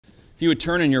If you would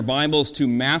turn in your Bibles to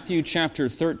Matthew chapter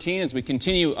 13 as we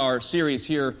continue our series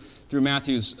here through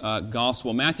Matthew's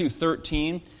Gospel. Matthew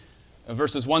 13,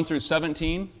 verses 1 through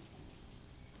 17.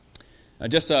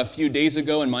 Just a few days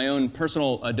ago in my own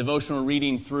personal devotional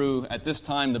reading through, at this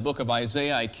time, the book of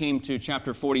Isaiah, I came to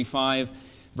chapter 45,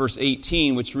 verse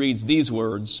 18, which reads these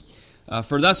words,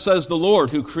 "For thus says the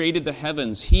Lord, who created the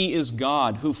heavens, He is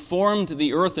God, who formed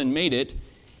the earth and made it.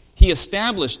 He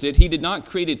established it. He did not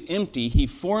create it empty. He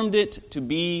formed it to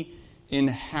be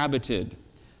inhabited."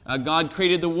 God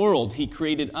created the world. He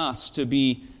created us to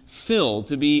be filled,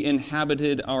 to be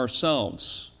inhabited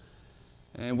ourselves.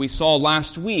 And we saw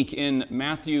last week in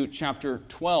Matthew chapter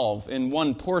 12, in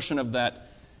one portion of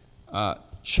that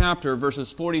chapter,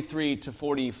 verses 43 to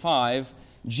 45,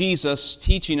 Jesus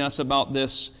teaching us about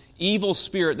this evil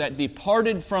spirit that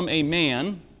departed from a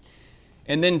man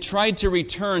and then tried to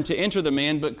return to enter the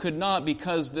man, but could not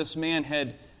because this man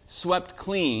had swept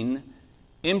clean,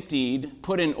 emptied,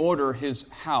 put in order his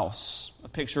house, a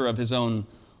picture of his own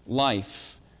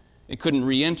life. It couldn't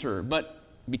re-enter. But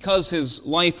because his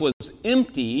life was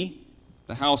empty,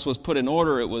 the house was put in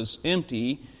order, it was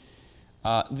empty,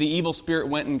 the evil spirit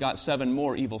went and got 7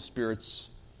 more evil spirits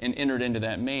and entered into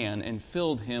that man and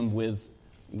filled him with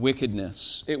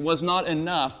wickedness. It was not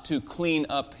enough to clean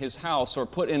up his house or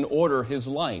put in order his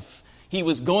life. He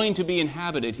was going to be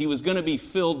inhabited. He was going to be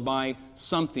filled by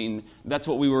something. That's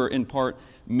what we were in part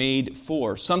made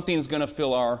for. Something's going to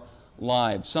fill our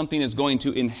lives. Something is going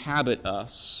to inhabit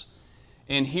us.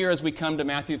 And here as we come to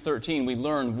Matthew 13, we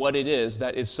learn what it is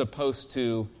that is supposed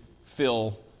to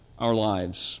fill our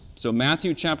lives. So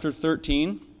Matthew chapter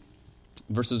 13,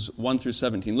 verses 1 through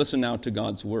 17. Listen now to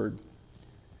God's word.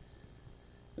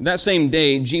 That same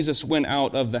day, Jesus went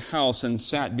out of the house and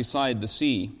sat beside the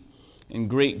sea, and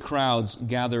great crowds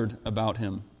gathered about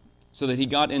him, so that he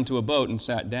got into a boat and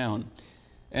sat down.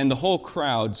 And the whole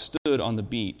crowd stood on the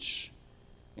beach,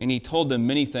 and he told them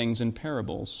many things in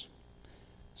parables,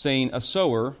 saying, "A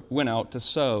sower went out to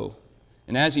sow.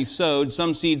 And as he sowed,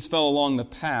 some seeds fell along the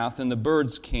path, and the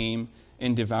birds came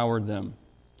and devoured them.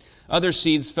 Other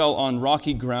seeds fell on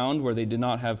rocky ground where they did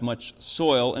not have much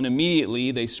soil, and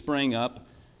immediately they sprang up,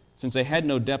 since they had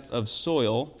no depth of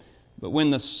soil. But when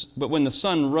the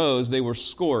sun rose, they were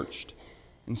scorched,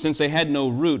 and since they had no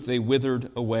root, they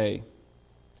withered away.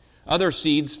 Other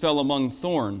seeds fell among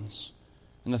thorns,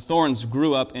 and the thorns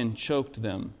grew up and choked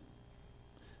them.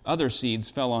 Other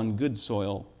seeds fell on good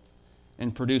soil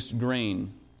and produced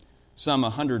grain, some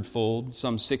 100-fold,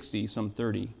 some 60, some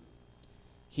 30.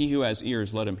 He who has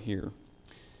ears, let him hear."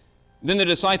 Then the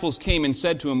disciples came and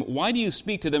said to him, "Why do you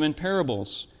speak to them in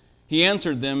parables?" He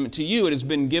answered them, "To you it has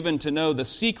been given to know the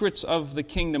secrets of the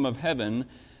kingdom of heaven,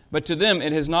 but to them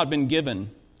it has not been given.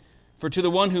 For to the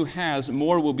one who has,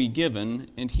 more will be given,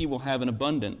 and he will have an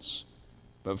abundance.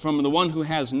 But from the one who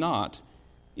has not,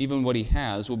 even what he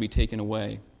has will be taken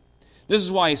away. This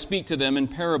is why I speak to them in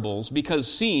parables,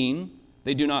 because seeing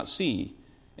they do not see,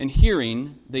 and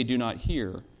hearing they do not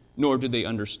hear, nor do they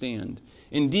understand.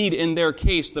 Indeed, in their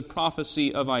case the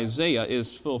prophecy of Isaiah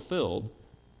is fulfilled,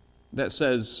 that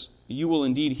says, 'You will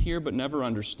indeed hear but never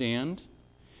understand.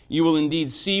 You will indeed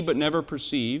see but never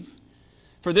perceive.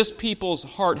 For this people's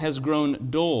heart has grown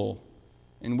dull,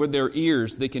 and with their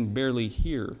ears they can barely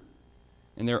hear,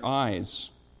 and their eyes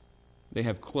they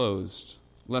have closed,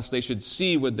 lest they should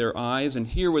see with their eyes and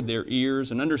hear with their ears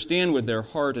and understand with their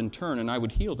heart and turn, and I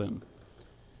would heal them.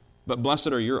 But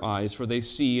blessed are your eyes, for they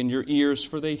see, and your ears,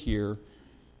 for they hear.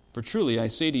 For truly I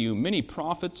say to you, many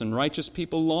prophets and righteous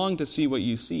people long to see what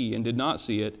you see and did not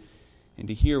see it, and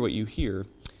to hear what you hear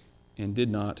and did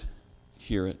not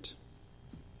hear it."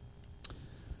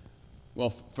 Well,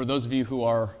 for those of you who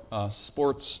are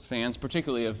sports fans,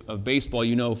 particularly of baseball,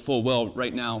 you know full well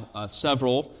right now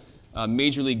several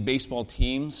Major League Baseball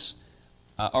teams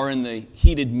are in the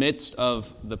heated midst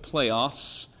of the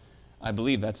playoffs. I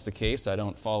believe that's the case. I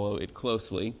don't follow it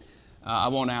closely. I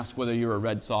won't ask whether you're a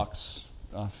Red Sox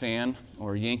fan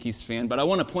or a Yankees fan, but I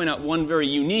want to point out one very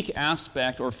unique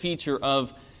aspect or feature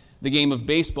of the game of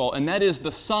baseball, and that is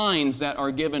the signs that are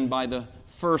given by the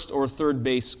first or third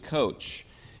base coach.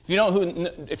 If you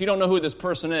don't know who this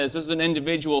person is, this is an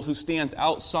individual who stands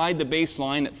outside the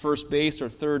baseline at first base or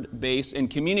third base and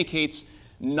communicates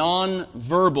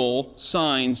non-verbal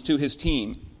signs to his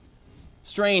team.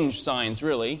 Strange signs,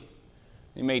 really.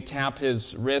 He may tap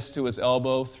his wrist to his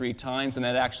elbow 3 times, and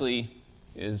that actually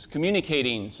is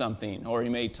communicating something. Or he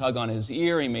may tug on his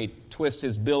ear, he may twist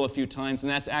his bill a few times, and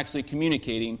that's actually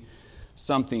communicating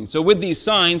something. So with these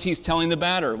signs, he's telling the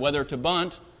batter whether to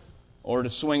bunt or to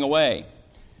swing away.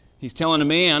 He's telling a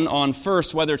man on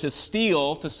first whether to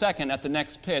steal to second at the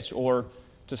next pitch or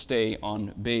to stay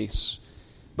on base.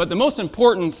 But the most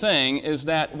important thing is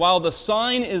that while the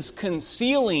sign is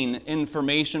concealing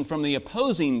information from the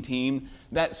opposing team,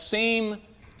 that same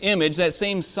image, that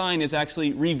same sign is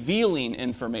actually revealing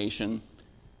information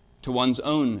to one's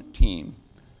own team.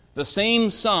 The same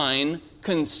sign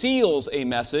conceals a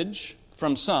message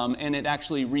from some, and it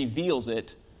actually reveals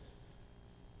it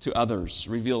to others,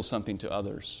 reveals something to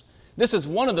others. This is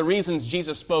one of the reasons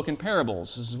Jesus spoke in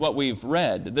parables. This is what we've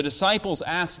read. The disciples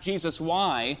asked Jesus,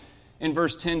 why, in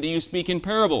verse 10, do you speak in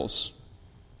parables?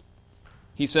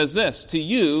 He says this, to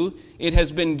you it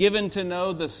has been given to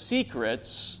know the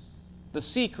secrets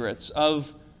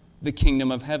of the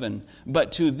kingdom of heaven,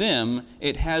 but to them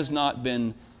it has not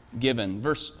been given.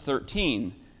 Verse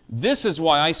 13, this is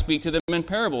why I speak to them in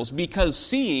parables, because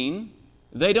seeing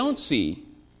they don't see,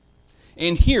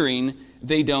 and hearing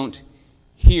they don't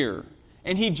hear.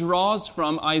 And he draws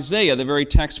from Isaiah, the very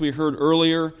text we heard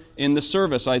earlier in the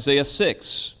service, Isaiah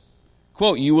 6.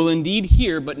 Quote, you will indeed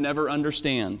hear but never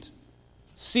understand,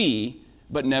 see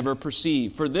but never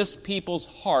perceive, for this people's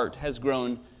heart has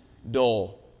grown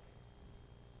dull.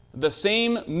 The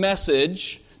same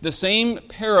message, the same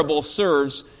parable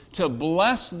serves to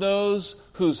bless those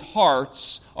whose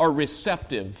hearts are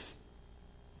receptive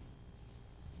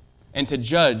and to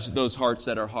judge those hearts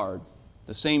that are hard.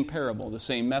 The same parable, the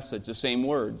same message, the same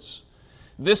words.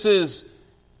 This is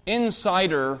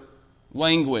insider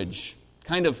language,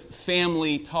 kind of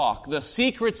family talk, the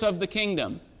secrets of the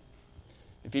kingdom.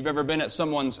 If you've ever been at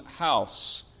someone's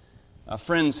house, a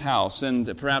friend's house,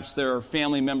 and perhaps there are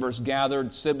family members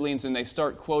gathered, siblings, and they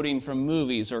start quoting from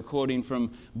movies or quoting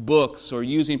from books or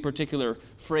using particular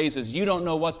phrases. You don't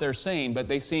know what they're saying, but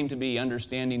they seem to be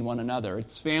understanding one another.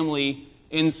 It's family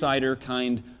insider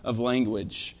kind of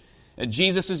language.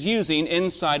 Jesus is using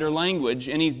insider language,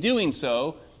 and he's doing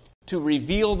so to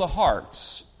reveal the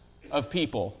hearts of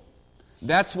people.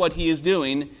 That's what he is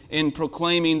doing in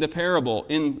proclaiming the parable,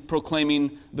 in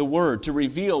proclaiming the word, to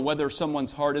reveal whether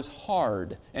someone's heart is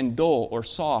hard and dull or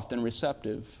soft and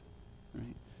receptive.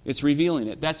 Right? It's revealing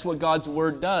it. That's what God's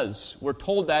word does. We're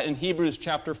told that in Hebrews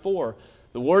chapter 4.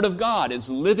 The word of God is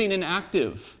living and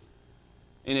active,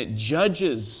 and it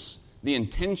judges the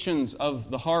intentions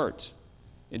of the heart.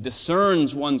 It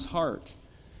discerns one's heart.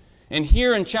 And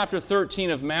here in chapter 13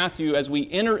 of Matthew, as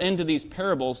we enter into these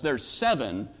parables, there's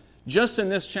 7. Just in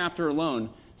this chapter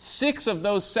alone, 6 of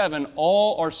those 7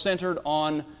 all are centered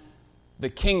on the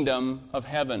kingdom of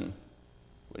heaven.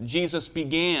 What Jesus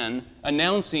began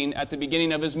announcing at the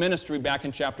beginning of his ministry back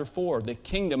in chapter 4. The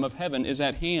kingdom of heaven is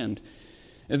at hand.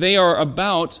 They are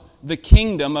about the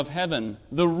kingdom of heaven,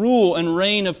 the rule and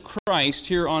reign of Christ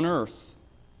here on earth.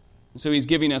 And so he's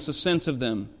giving us a sense of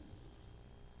them.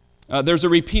 There's a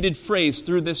repeated phrase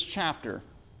through this chapter.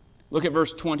 Look at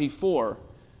verse 24.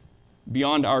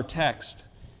 Beyond our text,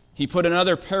 he put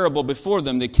another parable before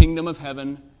them. The kingdom of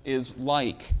heaven is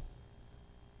like.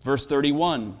 Verse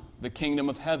 31, the kingdom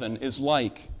of heaven is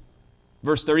like.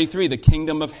 Verse 33, the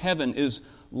kingdom of heaven is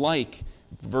like.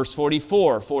 Verse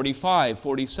 44, 45,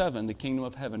 47, the kingdom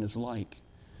of heaven is like.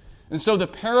 And so the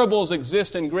parables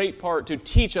exist in great part to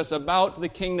teach us about the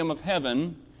kingdom of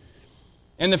heaven.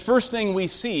 And the first thing we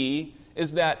see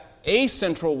is that a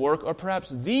central work, or perhaps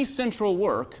the central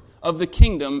work, of the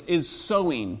kingdom is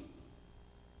sowing.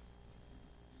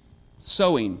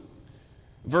 Sowing.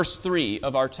 Verse 3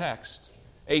 of our text.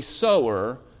 A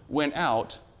sower went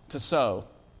out to sow.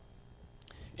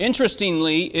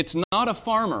 Interestingly, it's not a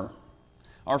farmer.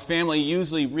 Our family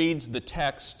usually reads the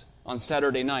text on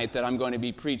Saturday night that I'm going to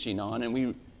be preaching on, and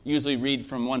we usually read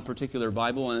from one particular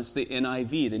Bible, and it's the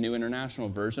NIV, the New International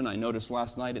Version. I noticed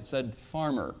last night it said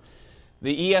farmer.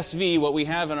 The ESV, what we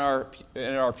have in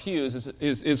our pews,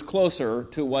 is closer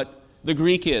to what the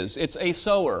Greek is. It's a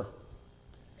sower.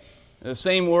 The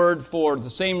same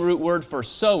root word for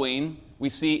sowing we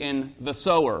see in the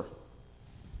sower.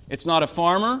 It's not a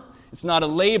farmer, it's not a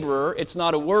laborer, it's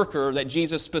not a worker that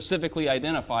Jesus specifically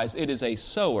identifies. It is a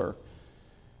sower.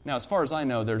 Now, as far as I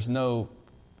know, there's no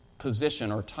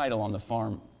position or title on the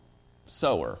farm,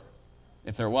 sower.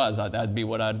 If there was, that'd be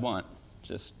what I'd want.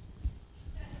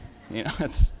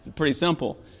 It's pretty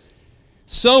simple.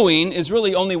 Sowing is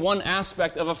really only one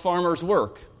aspect of a farmer's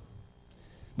work.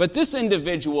 But this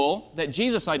individual that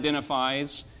Jesus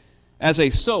identifies as a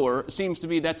sower seems to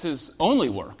be that's his only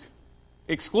work.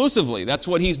 Exclusively, that's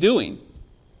what he's doing.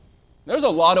 There's a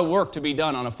lot of work to be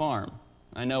done on a farm.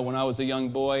 I know when I was a young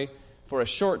boy, for a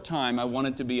short time, I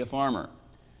wanted to be a farmer.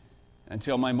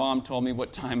 Until my mom told me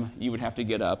what time you would have to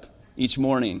get up each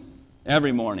morning,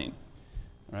 every morning,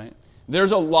 right?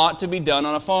 There's a lot to be done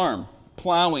on a farm.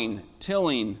 Plowing,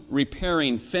 tilling,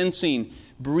 repairing, fencing,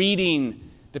 breeding,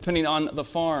 depending on the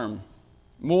farm,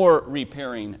 more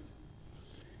repairing.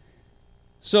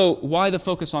 So why the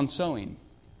focus on sowing?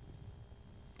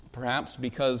 Perhaps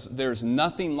because there's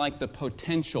nothing like the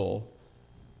potential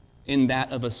in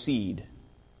that of a seed.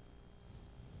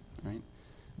 Right?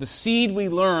 The seed we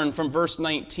learn from verse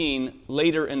 19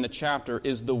 later in the chapter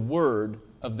is the word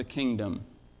of the kingdom.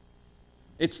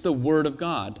 It's the word of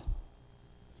God.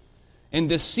 And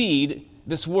this seed,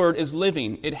 this word is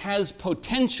living. It has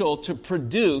potential to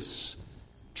produce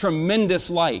tremendous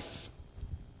life,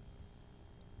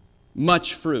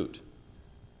 much fruit.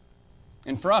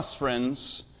 And for us,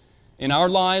 friends, in our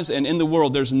lives and in the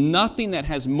world, there's nothing that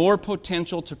has more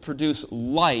potential to produce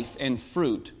life and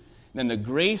fruit than the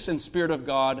grace and Spirit of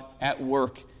God at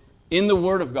work in the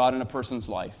Word of God in a person's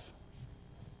life.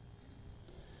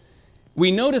 We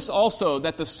notice also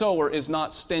that the sower is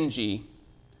not stingy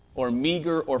or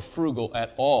meager or frugal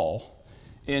at all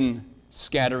in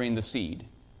scattering the seed.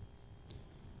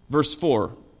 Verse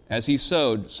 4, as he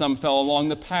sowed, some fell along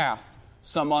the path,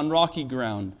 some on rocky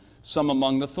ground, some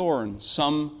among the thorns,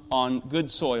 some on good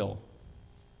soil.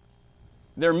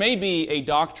 There may be a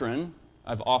doctrine,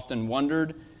 I've often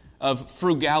wondered, of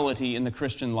frugality in the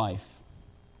Christian life,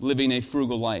 living a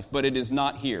frugal life, but it is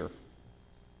not here.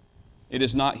 It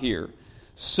is not here.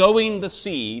 Sowing the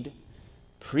seed,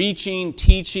 preaching,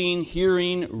 teaching,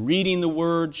 hearing, reading the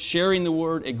Word, sharing the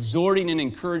Word, exhorting and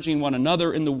encouraging one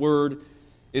another in the Word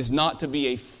is not to be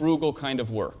a frugal kind of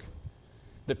work.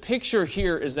 The picture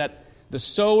here is that the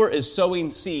sower is sowing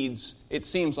seeds, it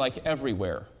seems like,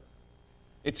 everywhere.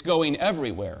 It's going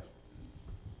everywhere.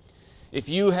 If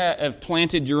you have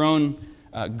planted your own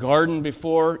garden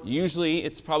before, usually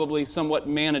it's probably somewhat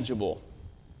manageable.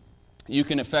 You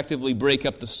can effectively break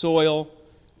up the soil,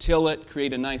 till it,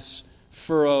 create a nice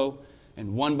furrow,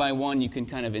 and one by one you can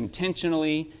kind of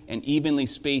intentionally and evenly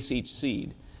space each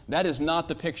seed. That is not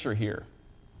the picture here.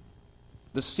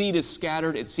 The seed is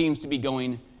scattered, it seems to be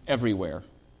going everywhere.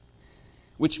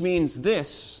 Which means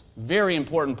this very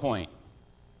important point.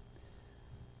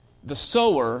 The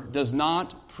sower does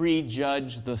not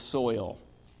prejudge the soil.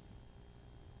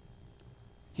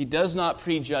 He does not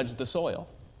prejudge the soil.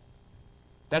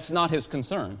 That's not his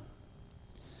concern.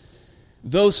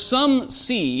 Though some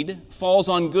seed falls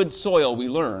on good soil, we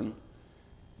learn,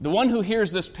 the one who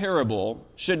hears this parable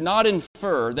should not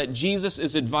infer that Jesus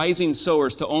is advising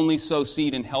sowers to only sow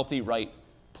seed in healthy, right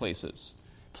places.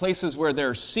 Places where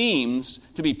there seems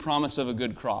to be promise of a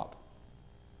good crop.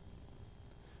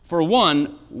 For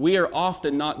one, we are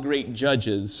often not great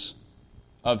judges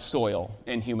of soil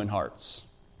in human hearts.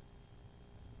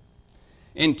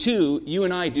 And two, you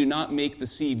and I do not make the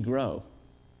seed grow.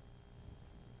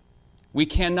 We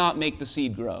cannot make the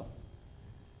seed grow.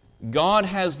 God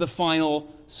has the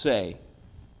final say.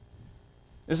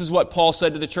 This is what Paul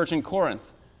said to the church in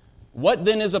Corinth. What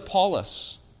then is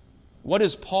Apollos? What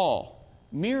is Paul?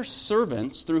 Mere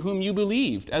servants through whom you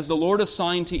believed, as the Lord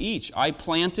assigned to each. I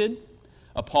planted,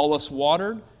 Apollos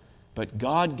watered, but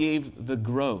God gave the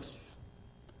growth.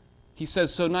 He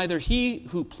says, so neither he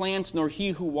who plants nor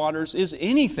he who waters is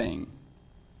anything,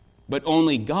 but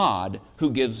only God who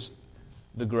gives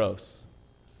the growth.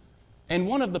 And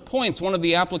one of the points, one of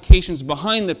the applications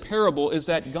behind the parable is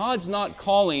that God's not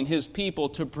calling His people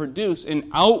to produce an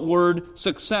outward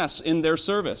success in their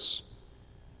service,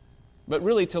 but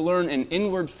really to learn an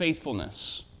inward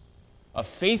faithfulness, a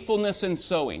faithfulness in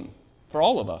sowing for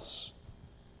all of us.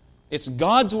 It's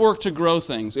God's work to grow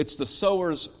things. It's the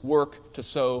sower's work to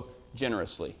sow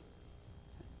generously.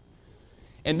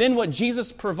 And then what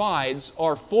Jesus provides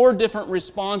are 4 different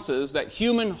responses that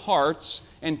human hearts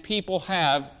and people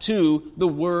have to the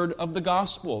word of the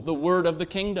gospel, the word of the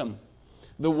kingdom,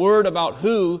 the word about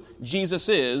who Jesus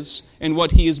is and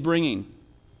what He is bringing.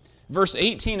 Verse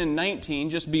 18 and 19,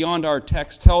 just beyond our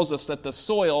text, tells us that the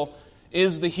soil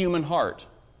is the human heart,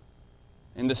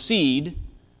 and the seed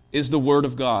is the word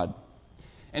of God.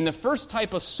 And the first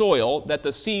type of soil that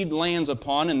the seed lands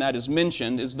upon, and that is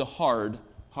mentioned, is the hard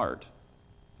heart.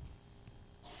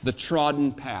 The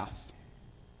trodden path.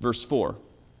 Verse 4.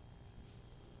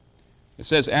 It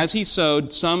says, as he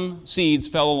sowed, some seeds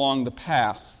fell along the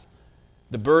path.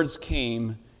 The birds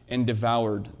came and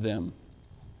devoured them.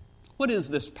 What is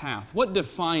this path? What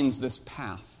defines this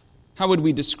path? How would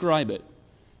we describe it?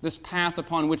 This path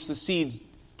upon which the seeds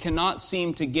cannot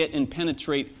seem to get and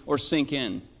penetrate or sink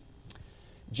in.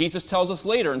 Jesus tells us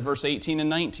later in verse 18 and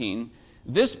 19,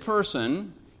 this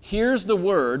person hears the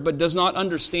word but does not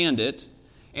understand it,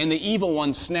 and the evil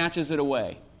one snatches it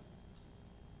away.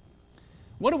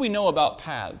 What do we know about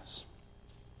paths?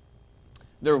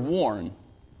 They're worn.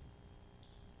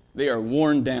 They are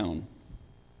worn down.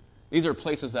 These are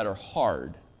places that are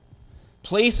hard.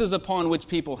 Places upon which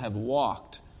people have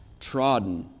walked,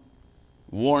 trodden,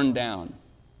 worn down.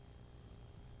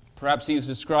 Perhaps he's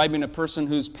describing a person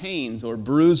whose pains or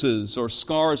bruises or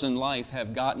scars in life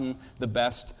have gotten the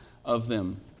best of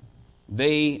them.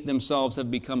 They themselves have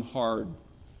become hard.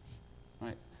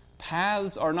 Right?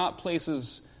 Paths are not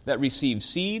places that receive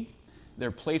seed. They're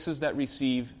places that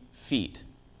receive feet.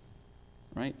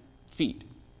 Right? Feet.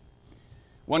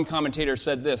 One commentator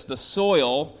said this: the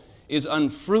soil is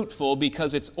unfruitful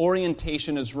because its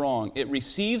orientation is wrong. It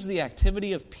receives the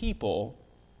activity of people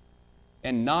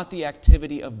and not the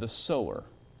activity of the sower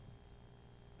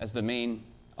as the main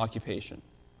occupation.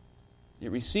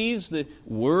 It receives the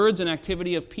words and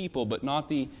activity of people, but not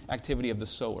the activity of the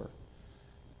sower.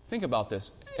 Think about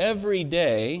this. Every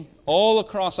day, all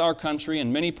across our country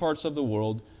and many parts of the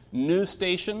world, news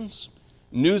stations,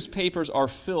 newspapers are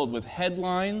filled with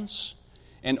headlines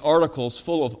and articles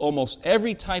full of almost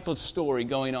every type of story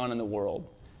going on in the world,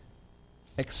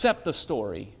 except the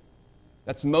story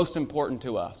that's most important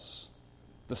to us,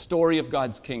 the story of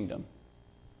God's kingdom,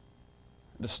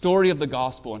 the story of the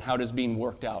gospel and how it is being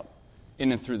worked out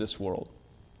in and through this world.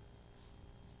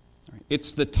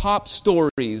 It's the top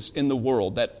stories in the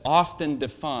world that often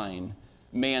define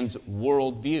man's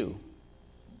worldview,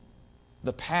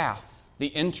 the path, the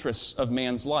interests of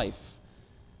man's life.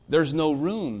 There's no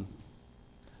room.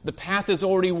 The path is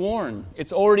already worn.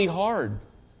 It's already hard.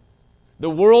 The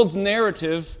world's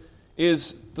narrative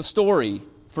is the story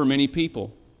for many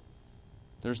people.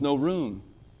 There's no room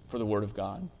for the Word of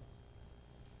God.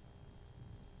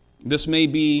 This may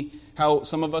be how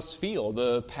some of us feel.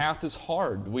 The path is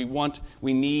hard. We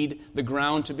need the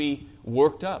ground to be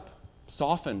worked up,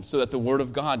 softened, so that the Word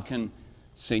of God can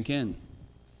sink in.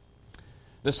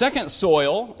 The second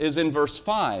soil is in verse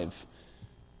 5.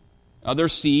 Other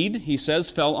seed, he says,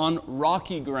 fell on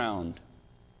rocky ground,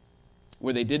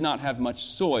 where they did not have much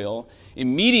soil.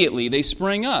 Immediately they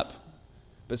sprang up.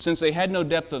 But since they had no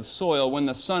depth of soil, when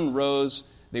the sun rose,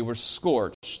 they were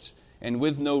scorched, and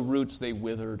with no roots they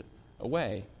withered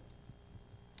away.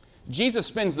 Jesus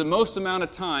spends the most amount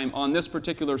of time on this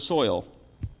particular soil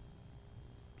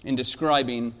in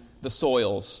describing the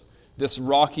soils, this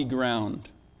rocky ground.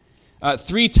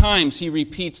 3 times he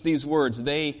repeats these words,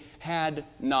 they had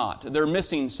not. They're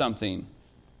missing something.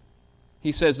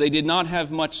 He says they did not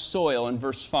have much soil in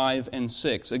verse 5 and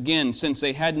 6. Again, since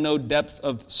they had no depth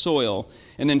of soil.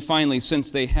 And then finally,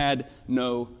 since they had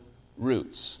no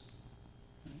roots.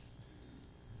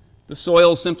 The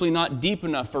soil is simply not deep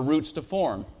enough for roots to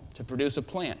form, to produce a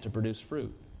plant, to produce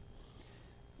fruit.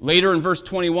 Later in verse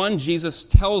 21, Jesus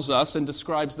tells us and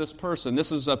describes this person.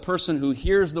 This is a person who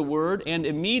hears the word and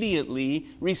immediately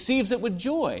receives it with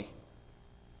joy.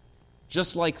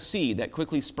 Just like seed that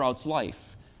quickly sprouts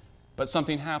life. But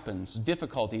something happens.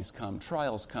 Difficulties come.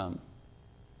 Trials come.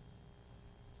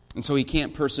 And so he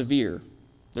can't persevere.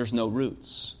 There's no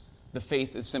roots. The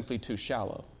faith is simply too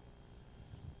shallow.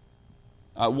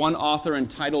 One author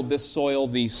entitled this soil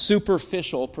the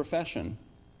superficial profession.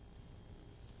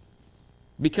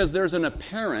 Because there's an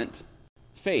apparent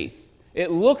faith.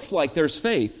 It looks like there's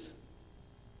faith.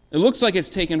 It looks like it's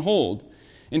taken hold.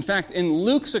 In fact, in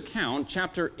Luke's account,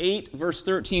 chapter 8, verse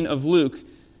 13 of Luke,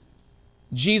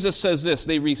 Jesus says this: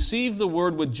 they receive the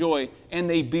word with joy and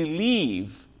they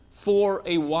believe for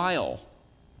a while.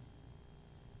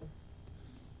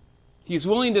 He's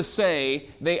willing to say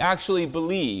they actually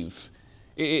believe.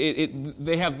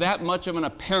 They have that much of an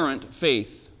apparent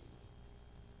faith.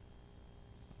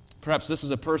 Perhaps this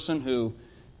is a person who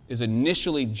is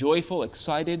initially joyful,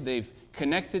 excited. They've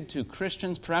connected to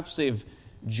Christians. Perhaps they've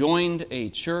joined a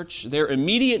church. Their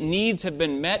immediate needs have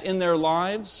been met in their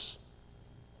lives.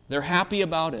 They're happy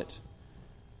about it.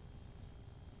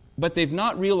 But they've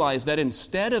not realized that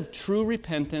instead of true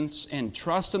repentance and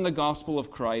trust in the gospel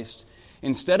of Christ,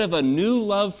 instead of a new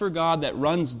love for God that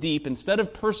runs deep, instead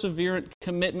of perseverant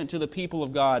commitment to the people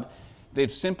of God,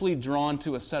 they've simply drawn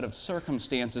to a set of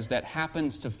circumstances that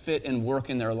happens to fit and work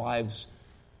in their lives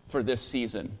for this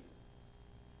season.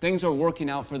 Things are working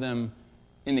out for them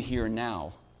in the here and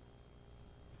now.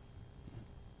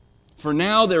 For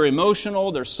now, their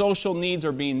emotional, their social needs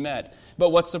are being met. But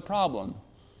what's the problem?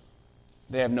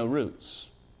 They have no roots.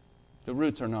 The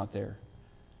roots are not there.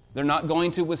 They're not going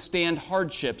to withstand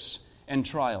hardships and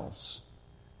trials.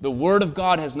 The Word of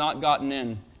God has not gotten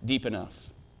in deep enough.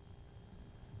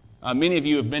 Many of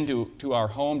you have been to our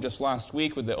home just last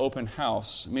week with the open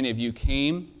house. Many of you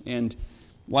came, and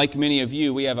like many of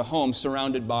you, we have a home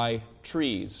surrounded by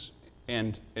trees.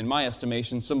 And in my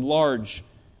estimation, some large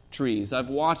trees. I've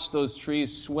watched those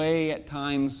trees sway at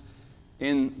times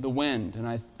in the wind, and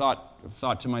I thought, I've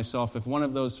thought to myself, if one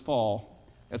of those fall,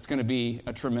 it's going to be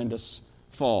a tremendous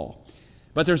fall.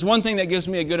 But there's one thing that gives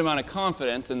me a good amount of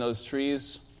confidence in those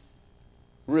trees: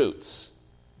 roots,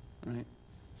 right?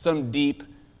 Some deep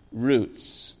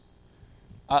roots.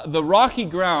 The rocky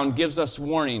ground gives us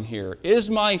warning here. Is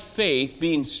my faith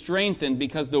being strengthened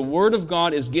because the Word of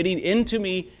God is getting into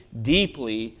me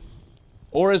deeply,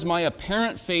 or is my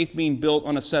apparent faith being built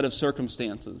on a set of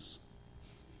circumstances?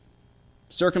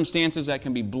 Circumstances that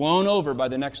can be blown over by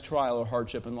the next trial or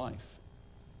hardship in life.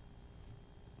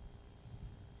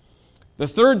 The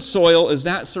third soil is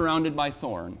that surrounded by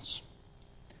thorns.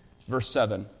 Verse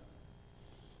 7.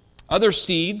 Other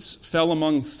seeds fell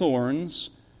among thorns.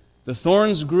 The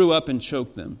thorns grew up and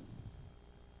choked them.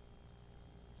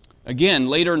 Again,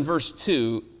 later in verse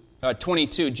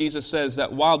 22, Jesus says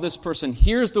that while this person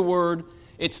hears the word,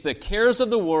 it's the cares of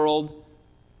the world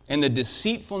and the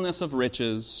deceitfulness of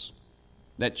riches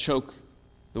that choke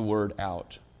the word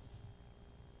out.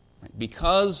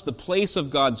 Because the place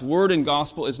of God's word and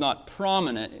gospel is not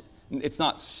prominent, it's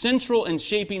not central in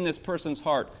shaping this person's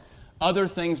heart, other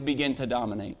things begin to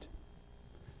dominate.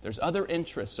 There's other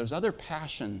interests, there's other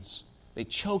passions. They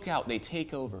choke out, they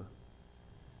take over.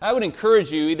 I would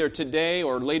encourage you either today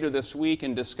or later this week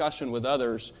in discussion with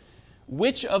others,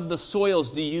 which of the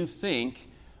soils do you think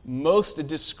most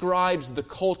describes the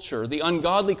culture, the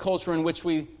ungodly culture in which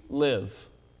we live?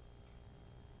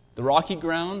 The rocky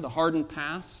ground, the hardened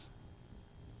path,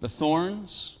 the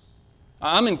thorns?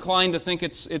 I'm inclined to think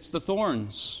it's the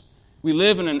thorns. We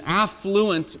live in an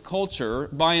affluent culture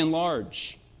by and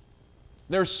large.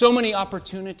 There are so many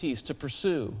opportunities to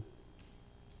pursue.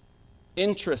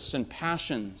 Interests and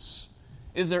passions.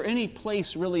 Is there any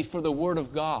place really for the Word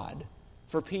of God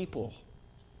for people?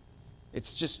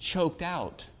 It's just choked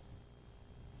out.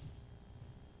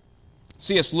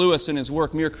 C.S. Lewis, in his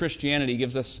work Mere Christianity,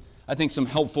 gives us, I think, some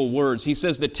helpful words. He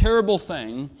says, the terrible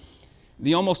thing,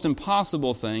 the almost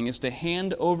impossible thing, is to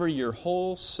hand over your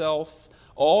whole self,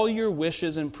 all your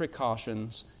wishes and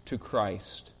precautions to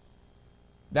Christ.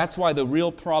 That's why the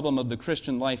real problem of the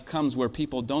Christian life comes where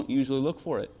people don't usually look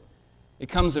for it. It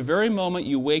comes the very moment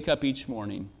you wake up each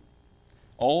morning.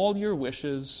 All your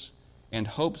wishes and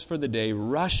hopes for the day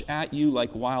rush at you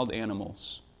like wild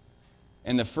animals.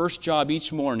 And the first job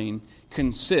each morning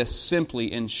consists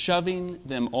simply in shoving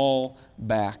them all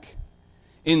back,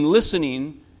 in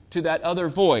listening to that other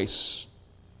voice,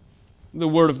 the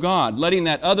Word of God, letting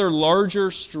that other larger,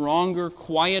 stronger,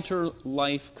 quieter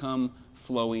life come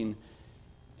flowing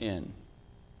in.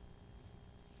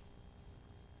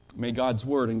 May God's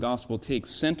Word and gospel take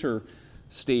center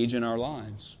stage in our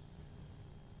lives.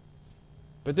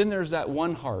 But then there's that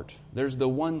one heart, there's the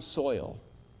one soil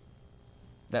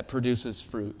that produces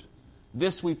fruit.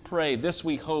 This we pray, this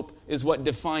we hope is what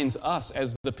defines us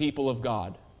as the people of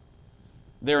God.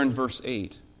 There in verse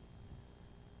 8.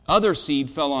 Other seed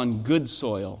fell on good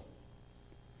soil.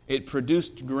 It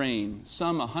produced grain,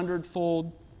 some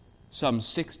 100-fold, some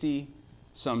 60,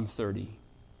 some 30.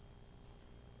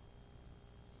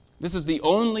 This is the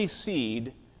only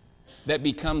seed that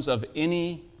becomes of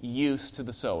any use to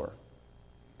the sower,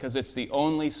 because it's the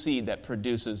only seed that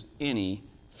produces any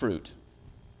fruit.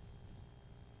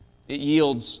 It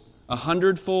yields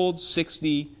 100-fold,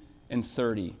 60, and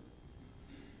 30.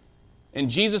 In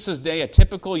Jesus' day, a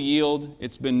typical yield,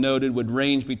 it's been noted, would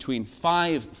range between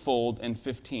 5-fold and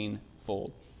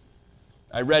 15-fold.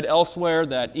 I read elsewhere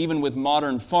that even with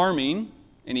modern farming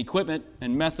and equipment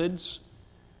and methods,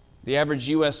 the average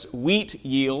U.S. wheat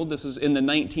yield, this is in the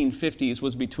 1950s,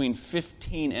 was between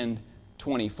 15 and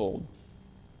 20-fold.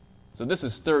 So this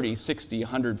is 30, 60,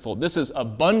 100-fold. This is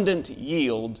abundant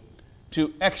yield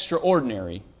to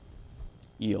extraordinary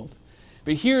yield.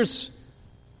 But here's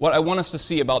what I want us to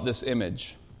see about this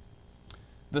image.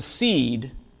 The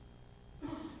seed,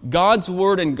 God's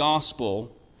Word and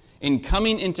gospel, in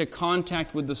coming into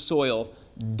contact with the soil,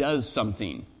 does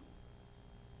something.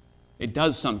 It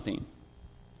does something.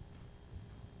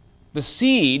 The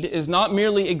seed is not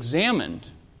merely examined,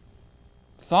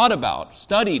 thought about,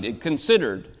 studied, and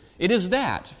considered. It is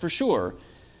that, for sure.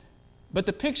 But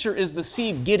the picture is the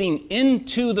seed getting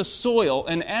into the soil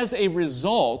and as a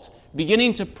result,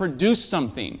 beginning to produce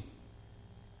something.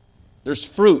 There's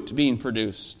fruit being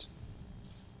produced.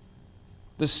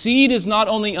 The seed is not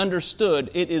only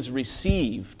understood, it is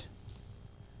received.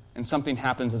 And something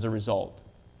happens as a result.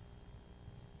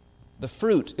 The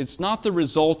fruit, it's not the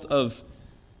result of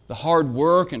the hard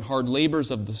work and hard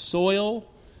labors of the soil,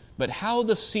 but how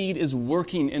the seed is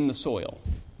working in the soil.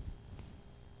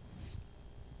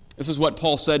 This is what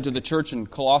Paul said to the church in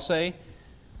Colossae.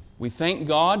 We thank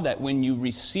God that when you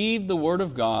receive the Word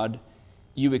of God,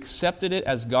 you accepted it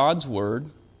as God's word,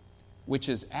 which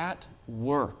is at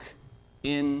work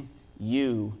in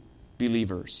you,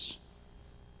 believers.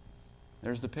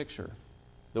 There's the picture.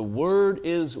 The word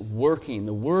is working.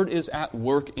 The word is at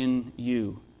work in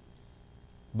you.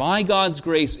 By God's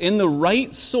grace, in the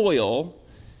right soil,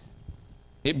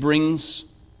 it brings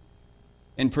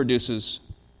and produces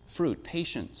fruit,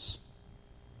 patience,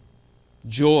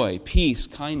 joy, peace,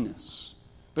 kindness.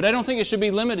 But I don't think it should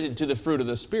be limited to the fruit of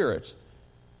the Spirit.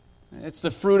 It's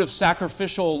the fruit of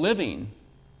sacrificial living,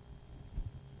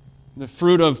 the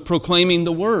fruit of proclaiming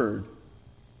the Word,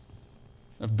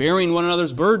 of bearing one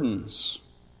another's burdens.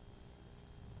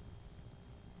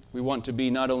 We want to be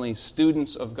not only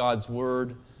students of God's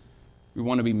Word, we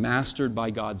want to be mastered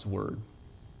by God's Word.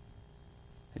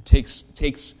 It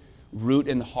takes root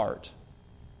in the heart.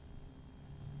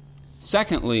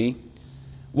 Secondly,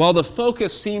 while the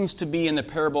focus seems to be in the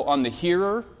parable on the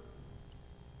hearer,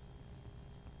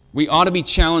 we ought to be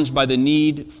challenged by the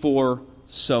need for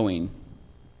sowing.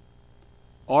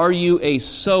 Are you a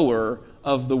sower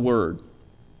of the Word?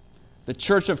 The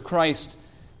Church of Christ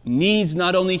needs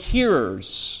not only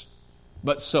hearers,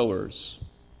 but sowers.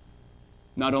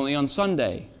 Not only on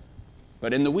Sunday,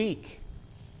 but in the week,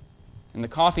 in the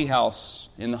coffee house,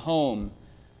 in the home,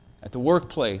 at the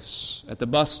workplace, at the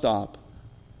bus stop.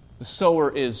 The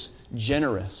sower is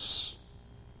generous.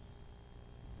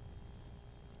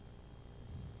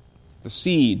 The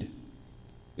seed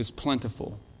is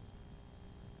plentiful.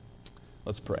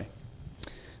 Let's pray.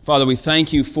 Father, we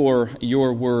thank you for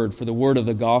your word, for the word of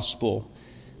the gospel.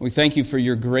 We thank you for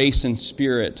your grace and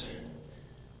Spirit,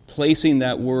 placing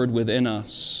that word within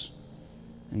us,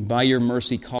 and by your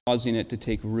mercy causing it to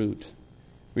take root.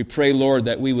 We pray, Lord,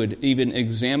 that we would even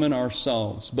examine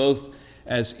ourselves, both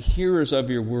as hearers of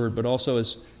your word, but also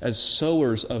as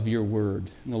sowers of your word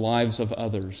in the lives of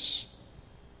others.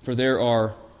 For there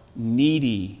are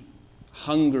needy,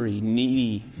 hungry,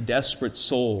 needy, desperate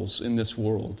souls in this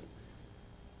world.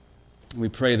 We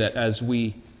pray that as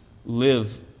we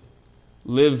live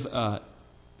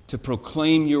to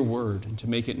proclaim your word and to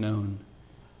make it known,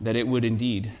 that it would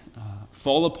indeed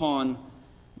fall upon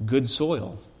good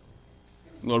soil.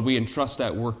 Lord, we entrust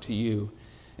that work to you.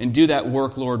 And do that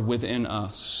work, Lord, within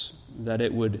us, that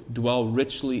it would dwell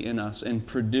richly in us and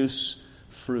produce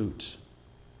fruit,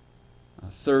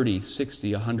 30,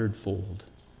 60, 100-fold,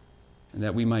 and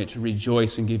that we might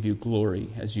rejoice and give you glory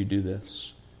as you do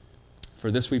this.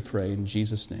 For this we pray in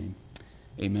Jesus' name.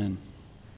 Amen.